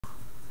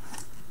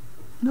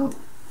No.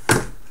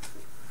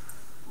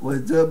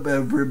 What's up,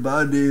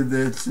 everybody?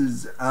 This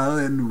is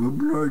Alan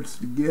Rubnorts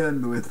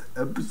again with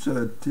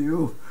episode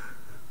 2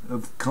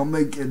 of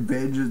Comic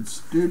Invasion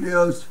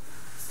Studios.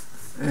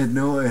 I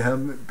know I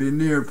haven't been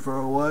here for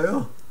a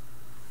while,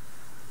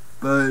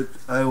 but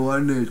I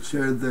want to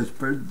share this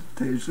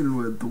presentation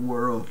with the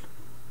world.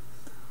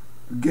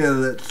 Okay,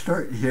 let's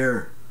start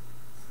here.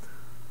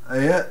 I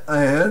had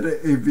an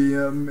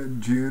AVM in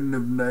June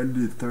of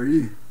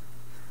 '93.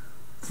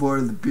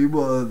 For the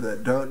people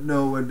that don't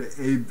know what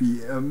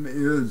AVM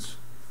is,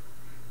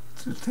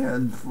 it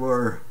stands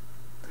for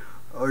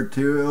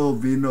arterial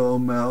venal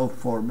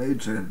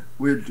malformation,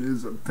 which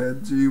is a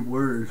fancy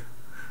word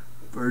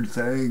for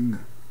saying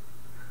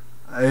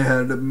I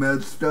had a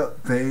messed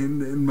up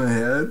vein in my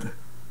head,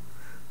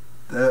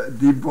 that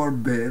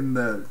deformed vein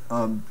that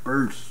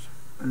burst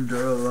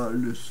under a lot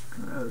of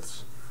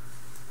stress.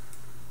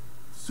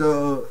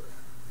 So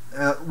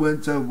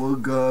once I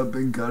woke up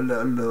and got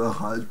out of the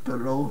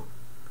hospital,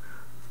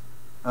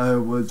 I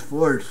was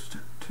forced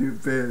to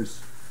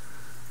face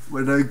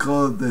what I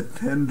call the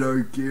 10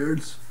 dark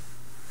years.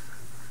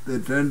 The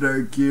 10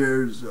 dark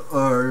years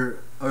are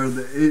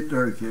the 8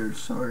 dark years,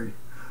 sorry.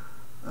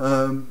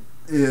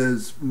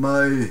 Is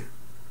my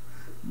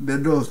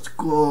middle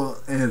school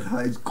and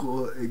high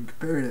school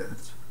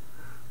experience.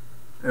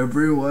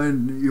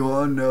 Everyone, you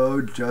all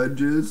know,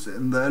 judges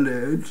in that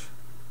age,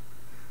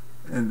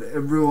 and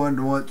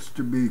everyone wants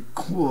to be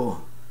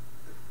cool.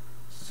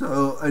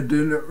 So I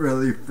didn't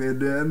really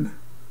fit in.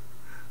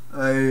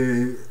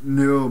 I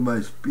knew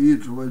my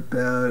speech was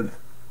bad,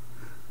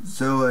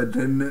 so I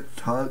didn't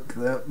talk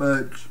that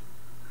much.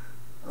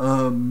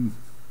 What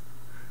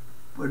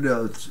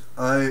else?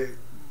 I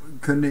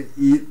couldn't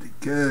eat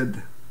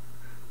good,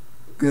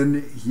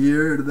 couldn't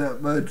hear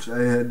that much.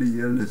 I had to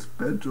get a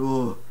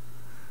special,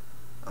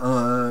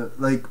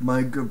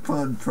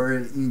 microphone for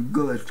an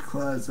English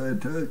class I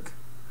took,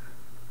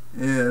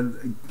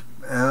 and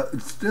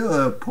still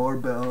have poor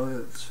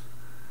balance.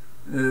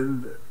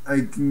 And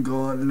I can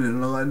go on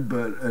and on,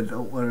 but I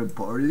don't want to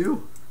bore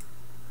you.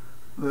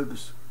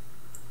 Oops,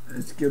 I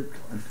skipped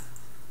one.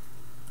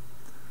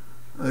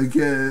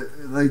 Okay,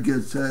 like I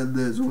said,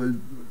 this was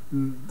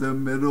the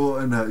middle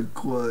and high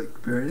school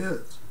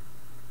experience.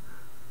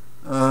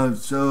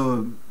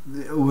 So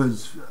it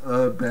was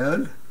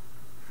bad.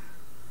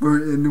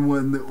 For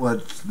anyone that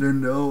wants to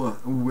know,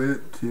 I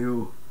went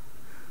to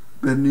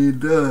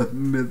Bonita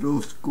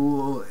Middle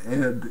School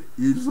and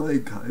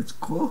Eastlake High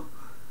School.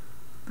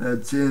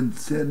 That's in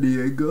San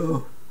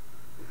Diego,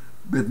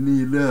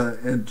 Bonita,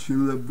 and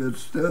Chula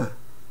Vista.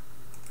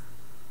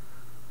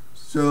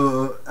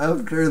 So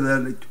after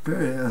that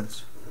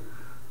experience,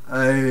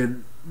 I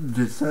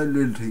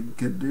decided to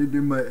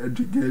continue my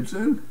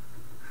education.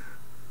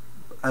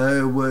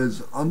 I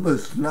was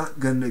almost not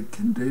going to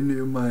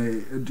continue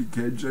my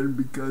education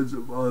because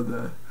of all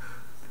the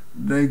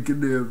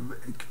negative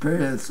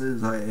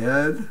experiences I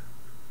had.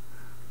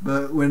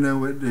 But when I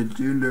went to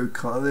junior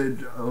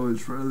college, I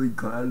was really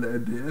glad I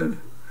did,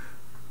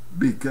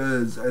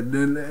 because I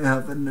didn't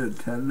have an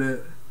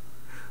attendant.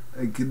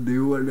 I could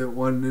do what I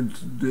wanted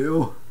to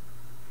do,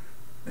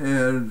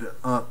 and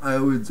I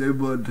was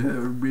able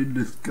to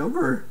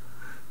rediscover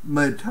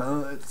my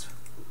talents.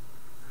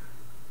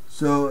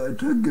 So I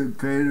took a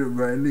creative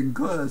writing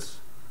class.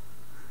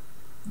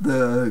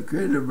 The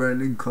creative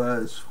writing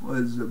class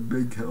was a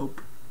big help,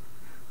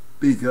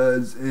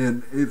 because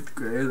in 8th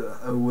grade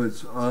I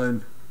was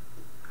on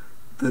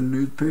the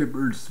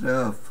newspaper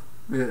staff,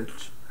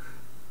 which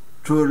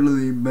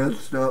totally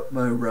messed up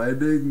my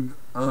writing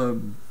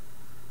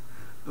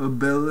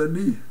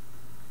ability.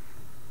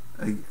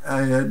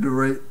 I had to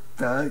write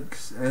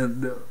facts,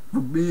 and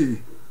for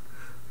me,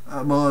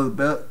 I'm all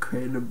about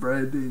creative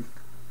writing.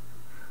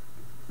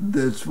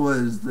 This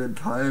was the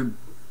time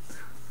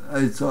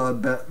I saw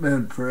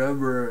Batman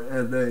Forever,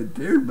 and I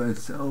dared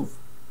myself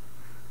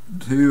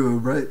to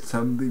write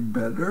something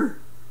better.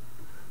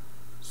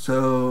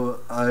 So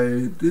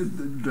I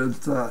did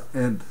just that,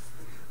 and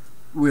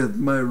with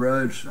my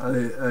rush,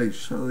 I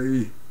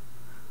actually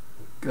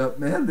got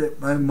mad at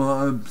my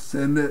mom,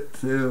 sent it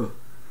to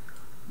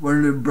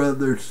Warner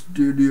Brothers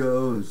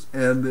Studios,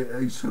 and they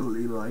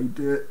actually liked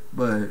it,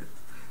 but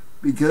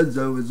because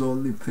I was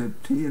only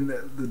 15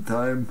 at the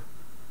time,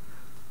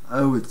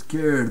 I was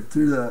scared,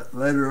 threw that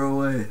letter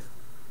away,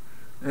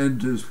 and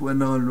just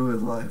went on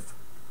with life.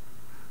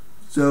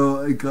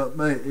 So I got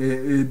my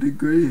AA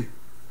degree.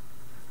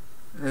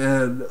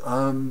 And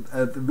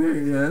at the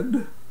very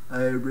end,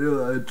 I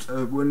realized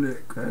I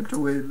wouldn't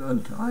graduate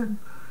on time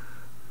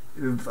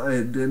if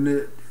I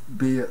didn't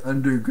be an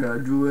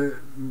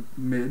undergraduate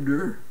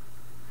major.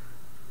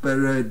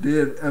 But I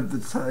did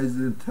emphasize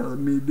in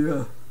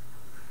telemedia.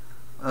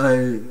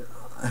 I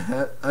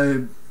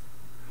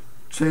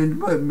changed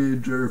my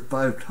major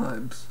 5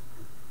 times,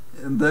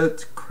 and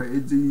that's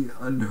crazy,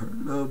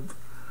 unheard of.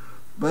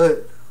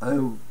 But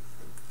I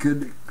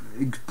could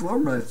explore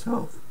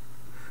myself.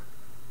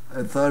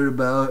 I thought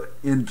about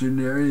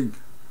engineering,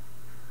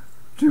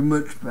 too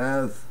much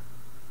math,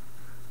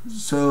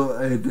 So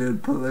I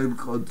did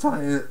political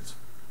science,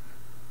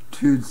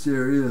 too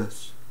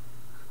serious.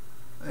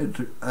 I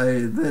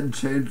then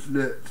changed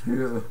it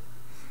to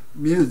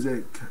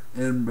music,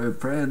 and my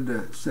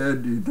friend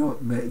said you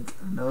don't make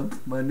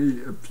enough money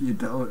if you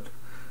don't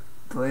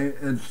play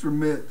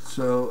instruments,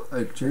 so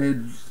I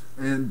changed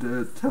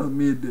into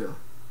telemedia.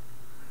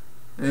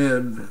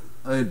 And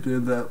I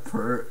did that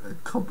for a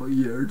couple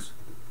years.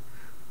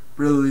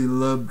 Really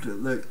loved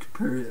the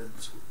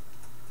experience.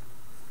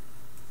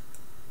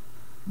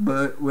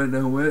 But when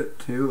I went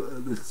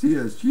to the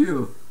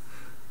CSU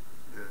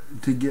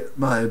to get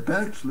my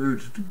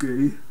bachelor's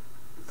degree,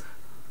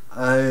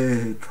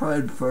 I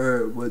tried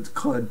for what's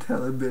called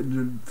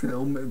television,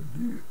 film,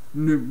 and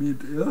new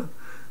media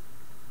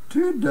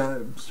 2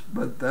 times,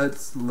 but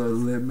that's the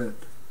limit.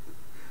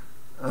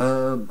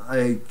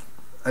 I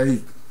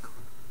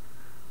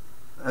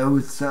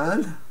was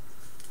sad,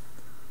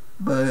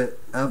 but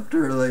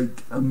after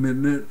like a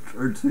minute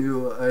or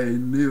two, I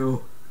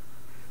knew,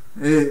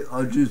 hey,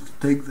 I'll just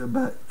take the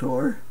back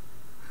door.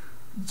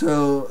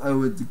 So I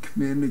was a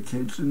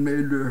communication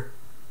major,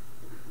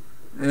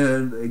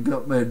 and I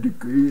got my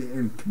degree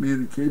in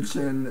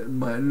communication and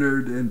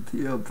minored in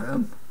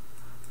TFM.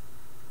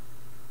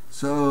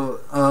 So,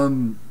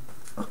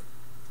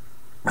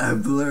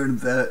 I've learned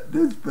that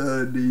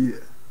disability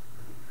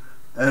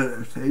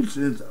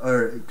adaptations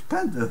are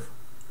expensive.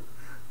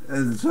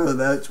 And so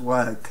that's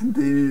why I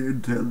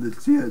continued to the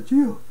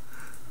CSU.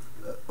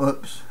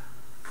 Whoops.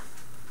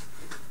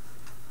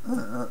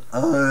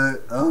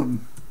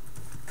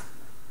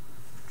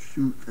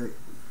 Shoot.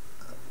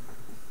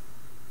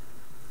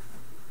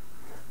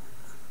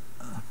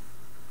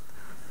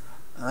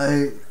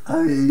 I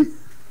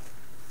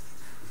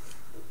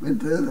went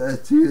to the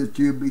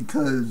CSU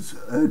because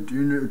a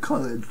junior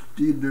college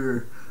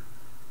teacher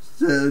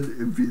said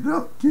if you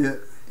don't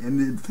get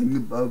anything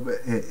above an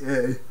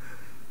AA,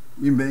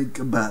 you make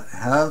about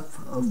half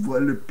of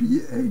what a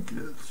PA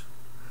gets.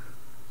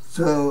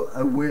 So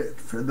I went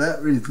for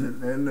that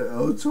reason, and I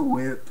also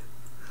went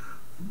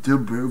to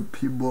prove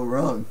people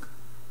wrong.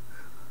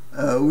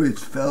 I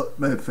always felt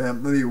my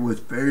family was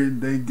very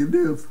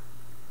negative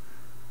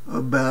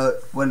about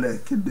what I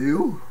could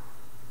do,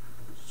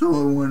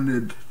 so I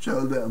wanted to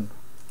show them.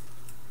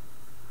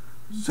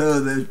 So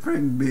this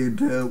brings me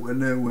to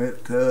when I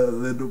went to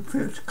Little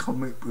Fish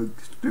Comic Book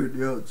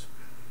Studios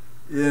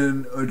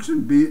in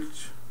Ocean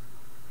Beach,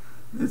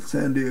 in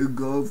San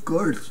Diego, of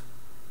course.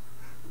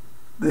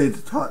 They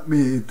taught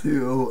me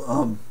to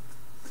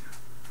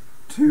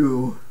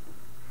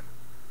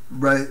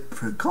write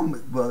for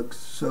comic books,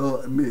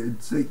 so I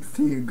made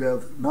 16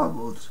 graphic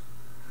novels.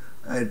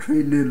 I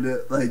treated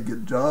it like a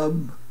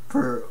job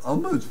for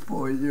almost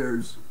 4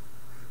 years.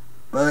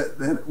 But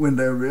then when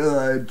I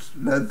realized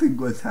nothing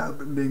was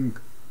happening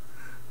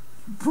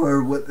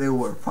for what they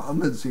were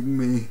promising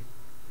me,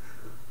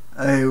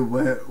 I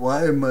went,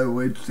 why am I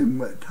wasting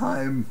my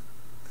time?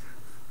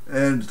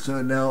 And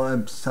so now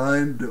I'm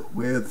signed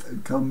with a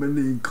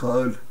company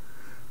called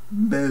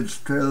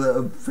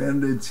Maestrella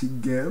Fantasy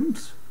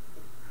Games.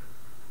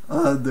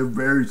 They're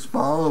very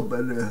small,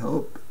 but I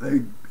hope they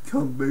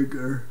become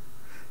bigger.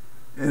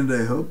 And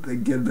I hope they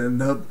get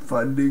enough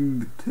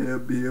funding to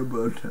be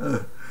able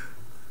to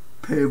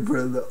pay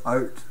for the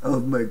art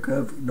of my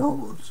graphic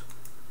novels.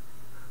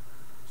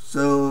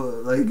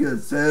 So, like I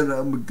said,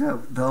 I'm a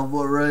graphic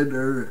novel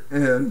writer,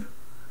 and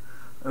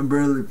I'm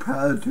really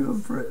proud to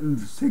have written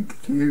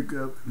 16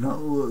 graphic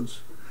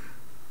novels.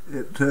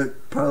 It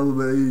took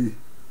probably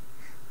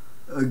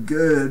a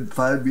good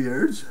 5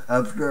 years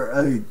after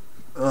I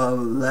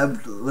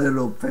left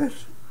Little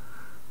Fish.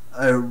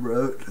 I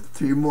wrote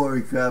 3 more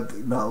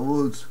graphic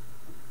novels,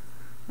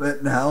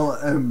 but now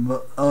I'm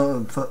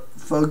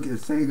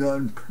focusing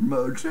on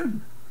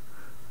promotion.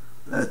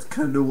 That's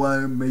kind of why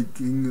I'm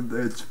making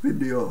this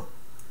video.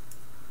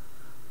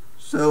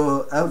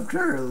 So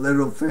after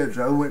Little Fish,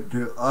 I went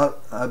to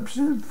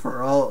Options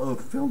for All of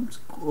Film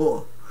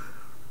School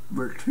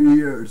for 2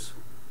 years.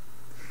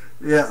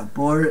 Yeah,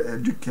 more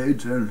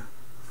education.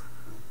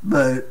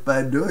 But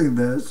by doing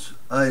this,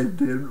 I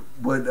did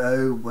what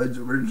I was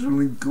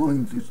originally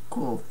going to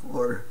school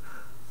for.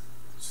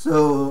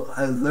 So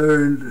I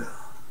learned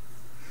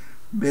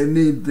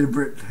many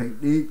different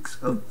techniques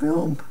of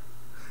film.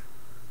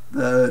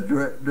 The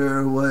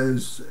director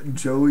was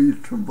Joey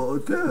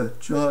Travolta,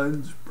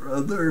 John's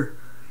brother.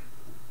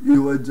 He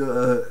was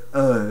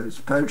a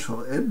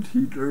special ed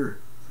teacher.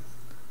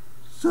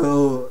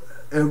 So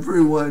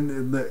everyone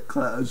in that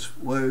class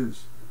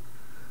was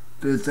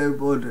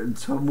disabled in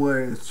some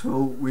way,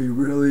 so we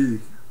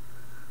really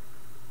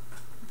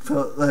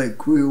felt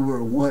like we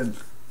were one.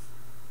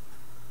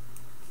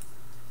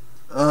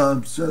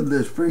 So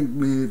this brings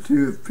me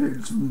to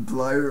Fearsome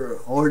Flyer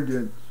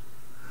audience.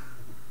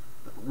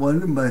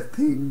 One of my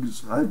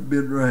things I've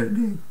been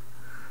writing,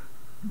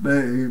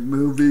 my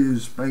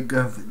movies, my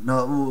graphic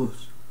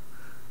novels,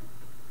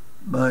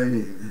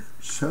 my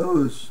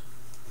shows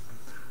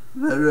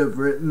that I've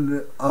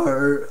written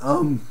are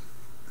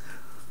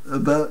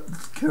about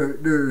this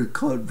character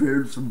called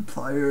Fearsome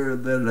Flyer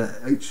that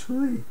I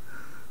actually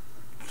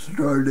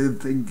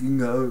started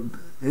thinking of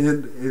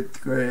in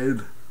 8th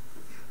grade.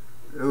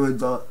 It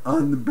was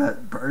on the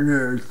back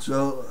burner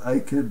so I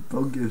could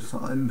focus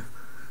on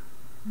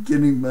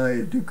getting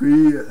my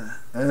degree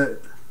at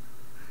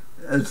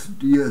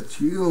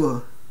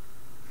SDSU.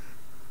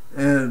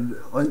 And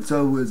once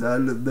I was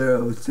out of there,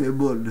 I was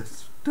able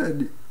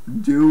to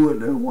do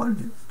what I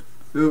wanted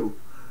to do.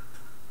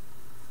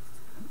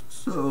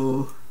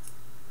 So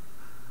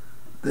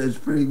this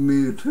brings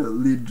me to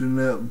Legion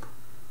M.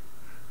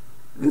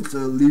 It's a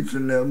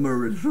Legion M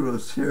original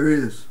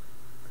series.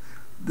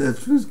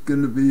 This was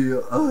gonna be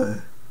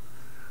a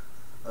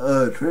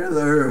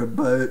trailer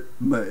by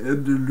my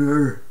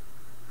editor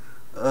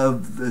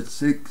of the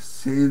 6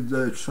 scenes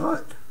I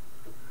shot.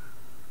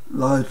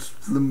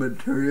 Lost the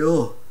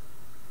material.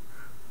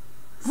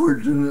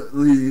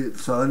 Fortunately,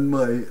 it's on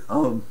my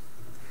a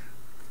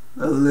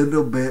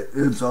little bit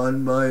is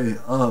on my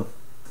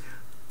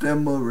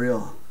demo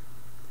reel.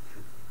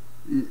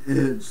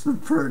 It's the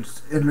first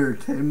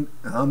fan-owned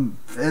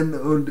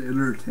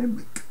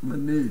entertainment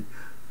company.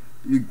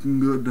 You can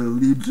go to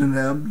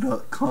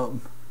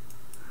legionm.com.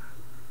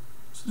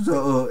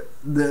 So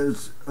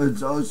this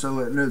is also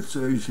an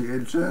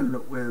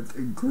association with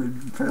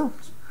Included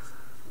Films.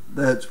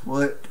 That's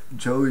what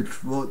Joey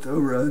Travolta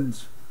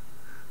runs.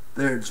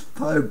 There's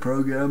 5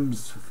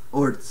 programs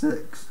or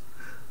 6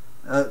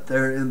 out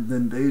there in the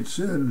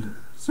nation,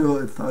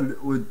 so I thought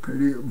it was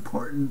pretty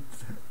important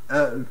to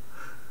add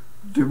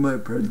to my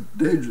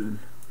presentation.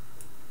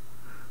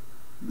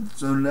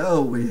 So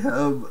now we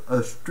have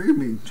a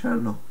streaming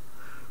channel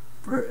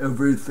for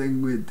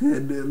everything we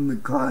did in the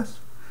class,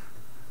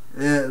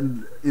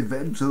 and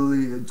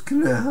eventually it's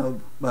gonna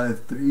have my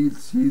 3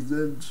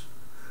 seasons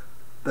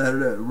that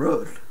I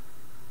wrote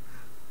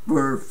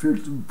for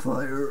Fearsome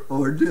Flyer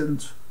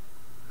Origins,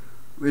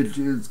 which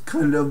is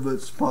kind of a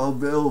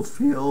Smallville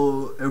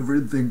feel,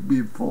 everything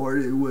before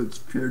it was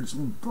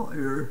Fearsome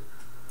Flyer.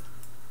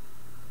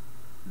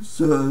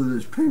 So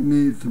this brings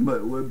me to my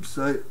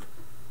website.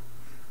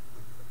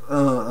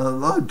 A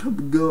long time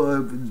ago I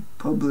was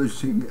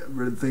publishing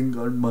everything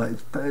on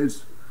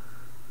MySpace.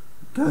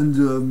 Tons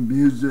of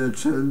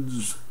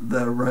musicians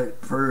that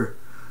write for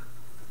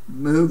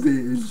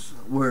movies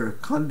were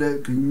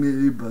contacting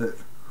me, but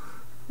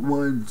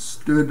one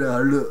stood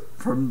out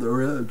from the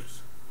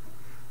rest.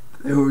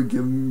 They were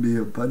giving me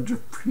a bunch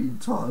of free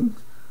songs.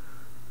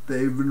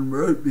 They even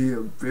wrote me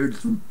a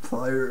Fearsome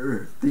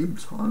Flyer theme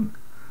song.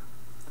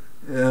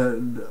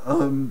 And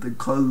they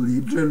called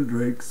Legion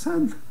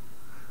Drakeson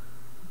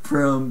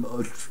from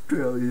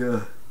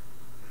Australia.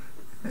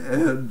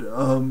 And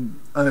I'm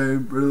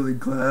really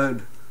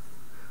glad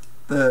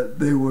that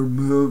they were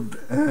moved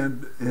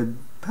and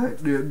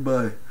impacted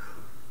by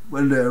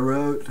what I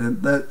wrote,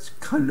 and that's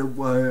kind of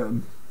why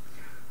I'm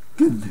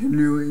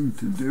continuing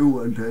to do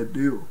what I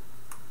do.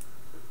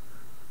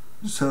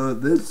 So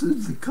this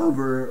is the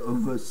cover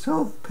of a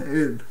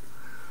self-paid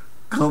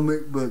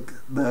comic book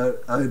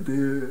that I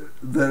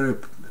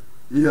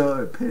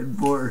paid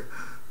for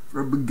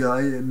from a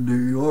guy in New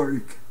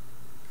York.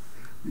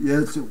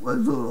 Yes, it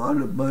was a lot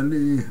of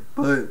money,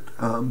 but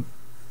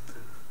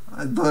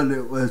I thought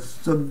it was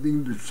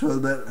something to show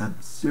that I'm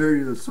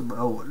serious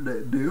about what I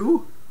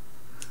do.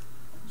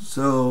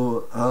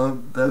 So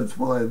that's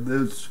why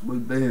this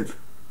was made.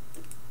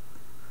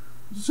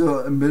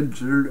 So I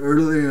mentioned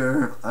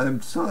earlier,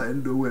 I'm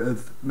signed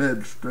with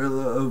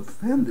Manstrella of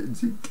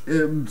Fantasy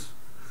Games.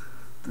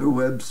 Their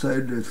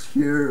website is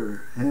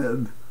here,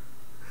 and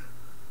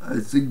I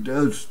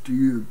suggest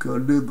you go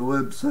to the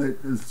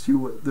website and see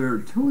what they're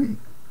doing.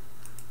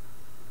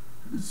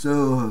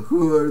 So,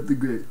 who are the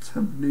Great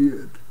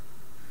 78?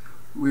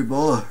 We've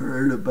all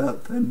heard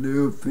about the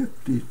New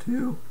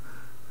 52,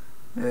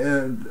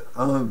 and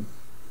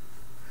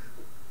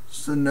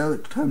so now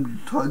it's time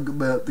to talk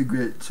about the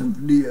Great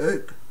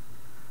 78.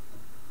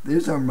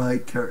 These are my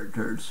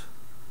characters.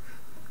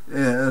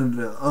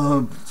 And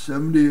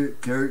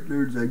 78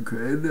 characters I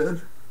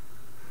created.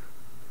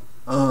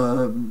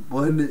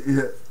 One,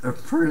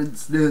 for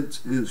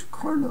instance, is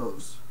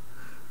Kronos.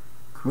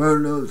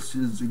 Kronos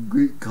is a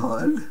Greek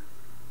god,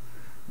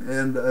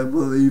 and I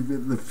believe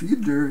in the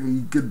future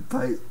he could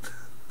fight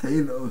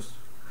Thanos.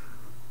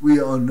 We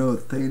all know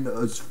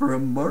Thanos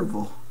from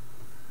Marvel.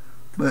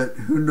 But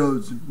who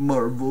knows if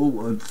Marvel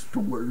wants to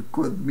work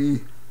with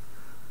me.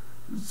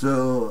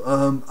 So,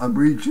 I'm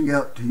reaching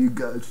out to you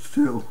guys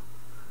too.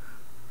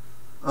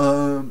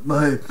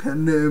 My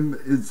pen name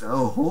is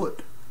Al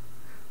Holt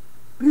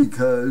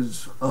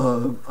because,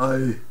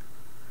 I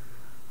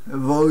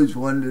have always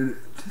wanted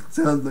it to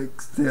sound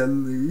like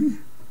Stan Lee.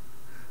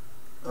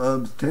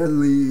 Stan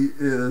Lee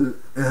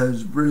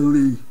has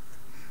really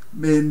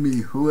made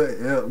me who I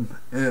am,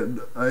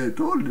 and I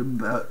told him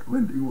that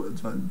when he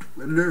was on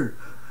Twitter.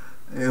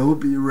 I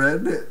hope he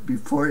read it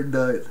before he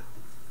died.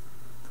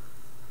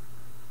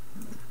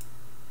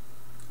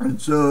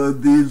 And so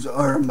these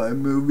are my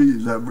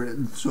movies I've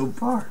written so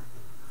far.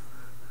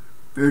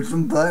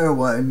 Fearsome Flyer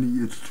One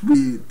used to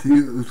be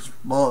 2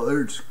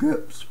 smaller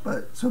scripts,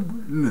 but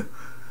someone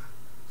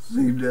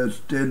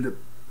suggested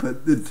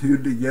put the two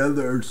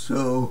together,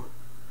 so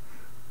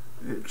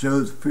it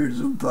shows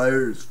Fearsome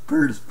Fire's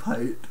first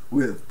fight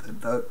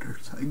with Dr.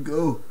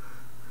 Psycho.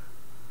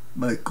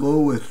 My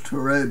goal was to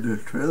write a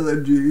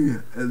trilogy,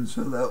 and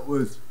so that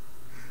was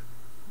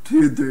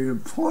 2, 3,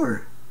 and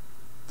 4.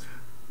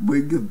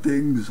 Wicked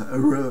Things I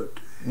wrote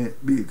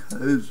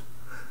because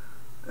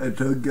I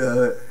took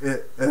an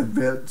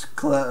advanced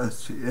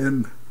class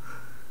in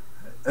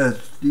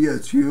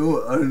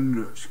SDSU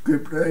on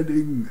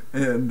scriptwriting,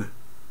 and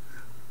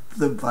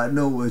the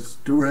final was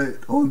to write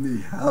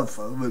only half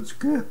of a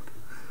script,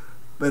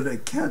 but I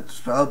can't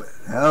stop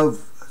at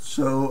half,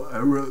 so I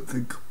wrote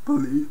the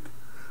complete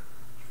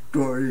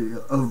story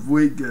of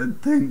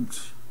Wicked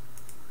Things.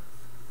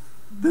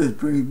 This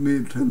brings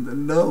me to the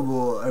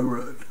novel I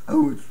wrote. I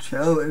was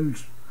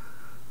challenged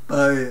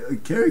by a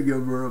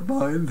caregiver of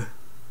mine,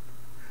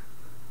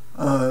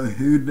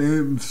 whose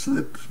name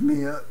slips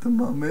me at the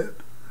moment,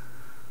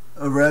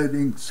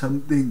 writing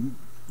something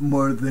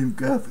more than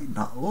graphic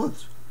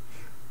novels.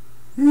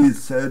 He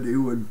said he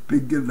would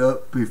pick it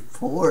up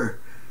before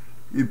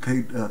he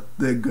picked up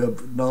the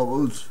graphic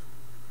novels.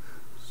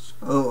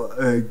 So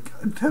I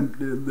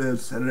attempted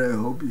this, and I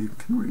hope you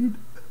can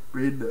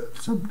read it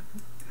someday.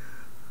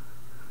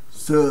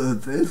 So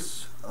the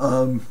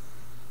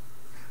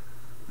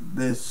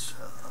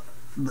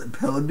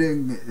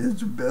building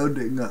is a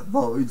building I've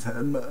always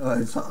had my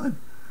eyes on.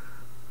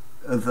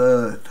 At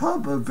the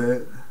top of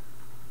it,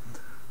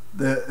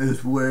 that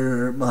is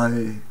where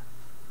my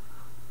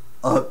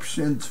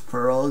options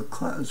for all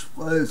class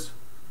was.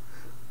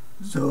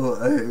 So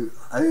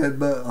I had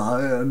my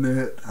eye on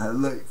it. I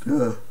like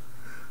to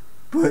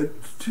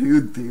put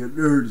 2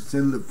 theaters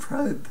in the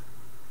front.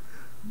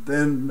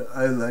 Then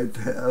I like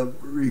to have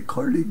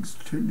recording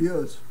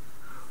studios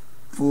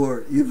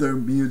for either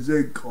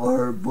music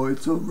or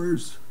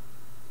voiceovers.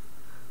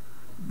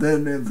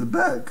 Then in the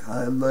back,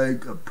 I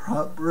like a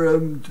prop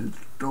room to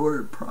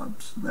store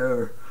props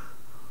there.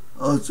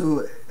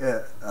 Also,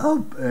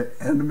 an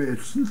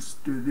animation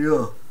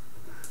studio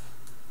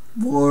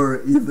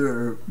for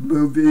either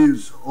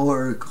movies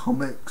or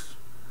comics.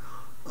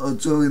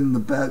 Also in the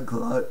back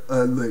lot,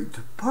 I like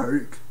to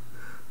park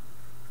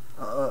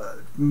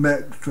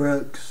mech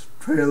trucks,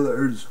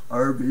 trailers,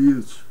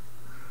 RVs,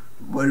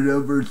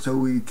 whatever, so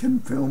we can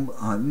film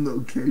on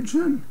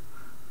location.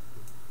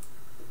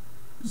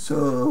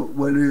 So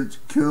what is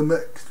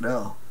QMX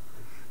now?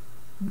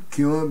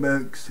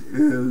 QMX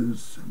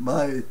is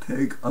my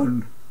take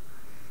on,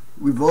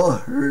 we've all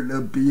heard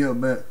of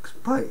BMX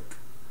bike.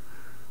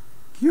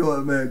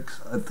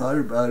 QMX, I thought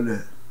about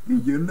it. A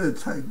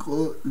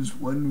unicycle is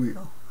 1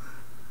 wheel.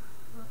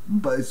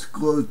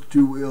 Bicycle is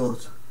 2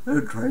 wheels.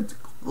 A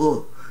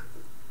tricycle,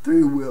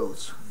 3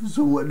 wheels.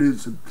 So what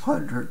is a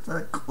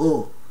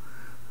quadricycle?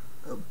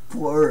 A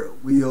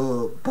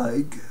 4-wheel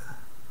bike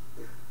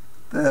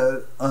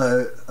that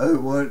I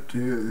want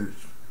to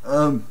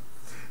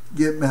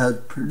get mass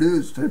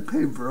produced. I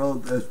pay for all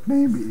this.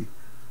 Maybe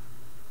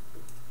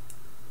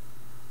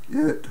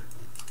it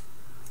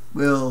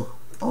will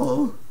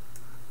all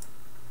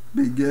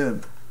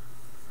begin.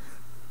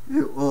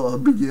 It will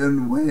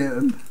begin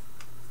when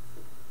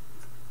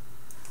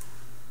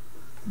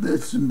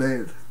this is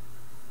made.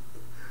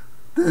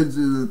 This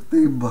is a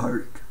theme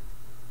park.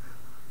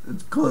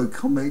 It's called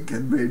Comic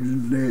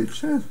Invasion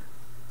Nation,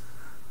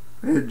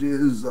 which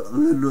is a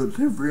little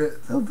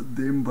different of a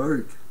theme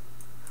park,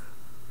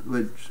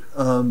 which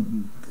a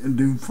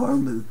new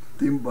farm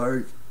theme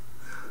park,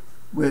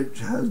 which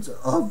has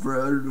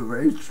off-road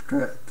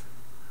racetrack.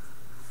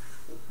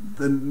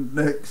 The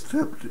next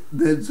step,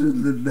 this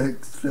is the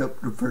next step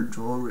to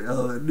virtual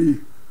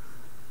reality.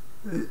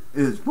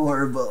 It's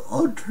more of an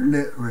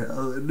alternate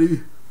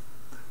reality,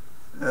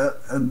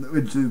 and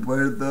which is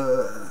where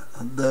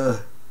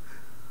the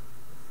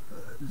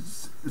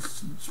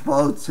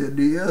small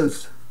city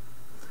is.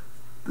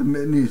 The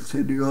mini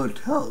city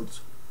hotels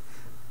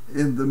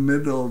in the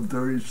middle of the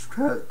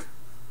racetrack,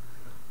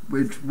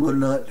 which will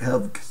not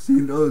have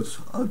casinos.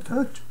 I'll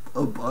touch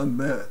upon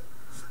that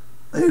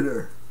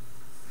later.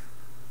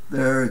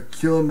 There are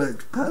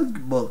QMX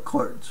basketball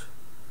courts,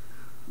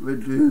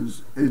 which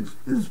is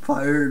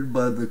inspired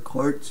by the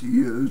courts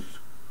used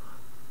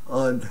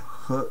on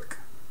Hook.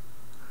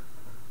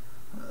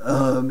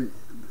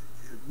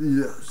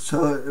 Yeah,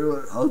 so it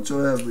would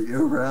also have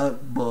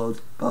year-round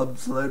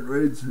bobsled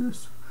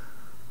races.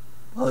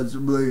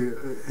 Possibly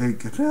it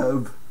could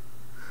have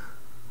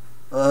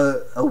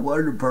a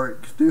water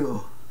park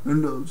too. Who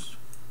knows?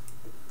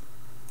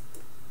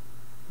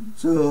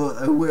 So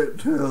I went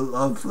to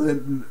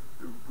Laughlin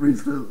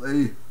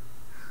recently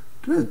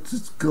to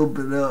scope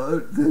it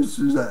out. This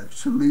is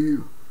actually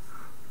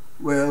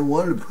where I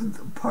want to put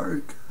the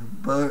park,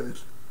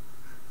 but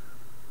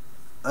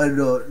I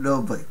don't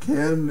know if I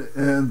can,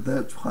 and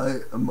that's why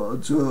I'm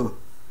also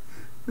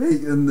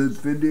making this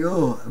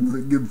video. I'm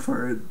looking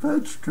for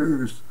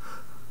investors.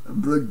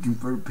 I'm looking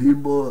for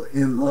people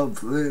in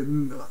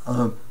Laughlin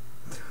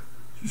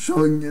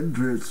showing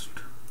interest.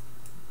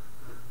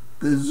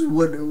 This is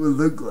what it would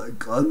look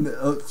like on the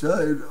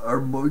outside. Are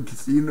more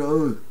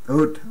casino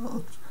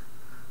hotels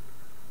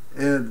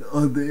And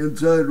on the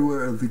inside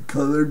where the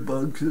colored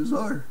boxes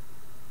are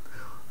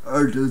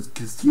just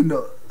just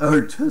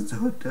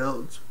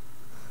hotels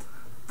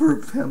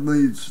for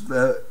families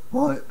that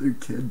want their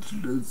kids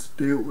to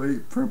stay away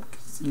from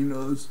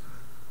casinos.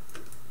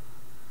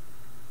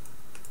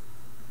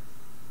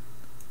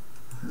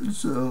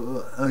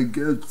 So I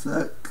guess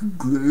that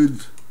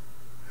concludes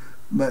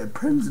my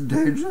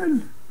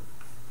presentation.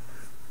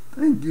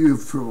 Thank you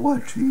for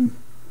watching.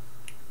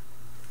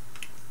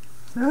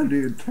 How do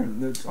you turn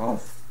this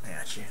off? I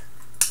got you.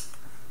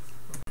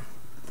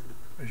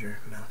 Where's your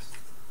mouse?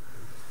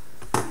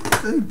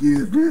 Thank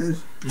you, dude.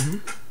 Mm-hmm.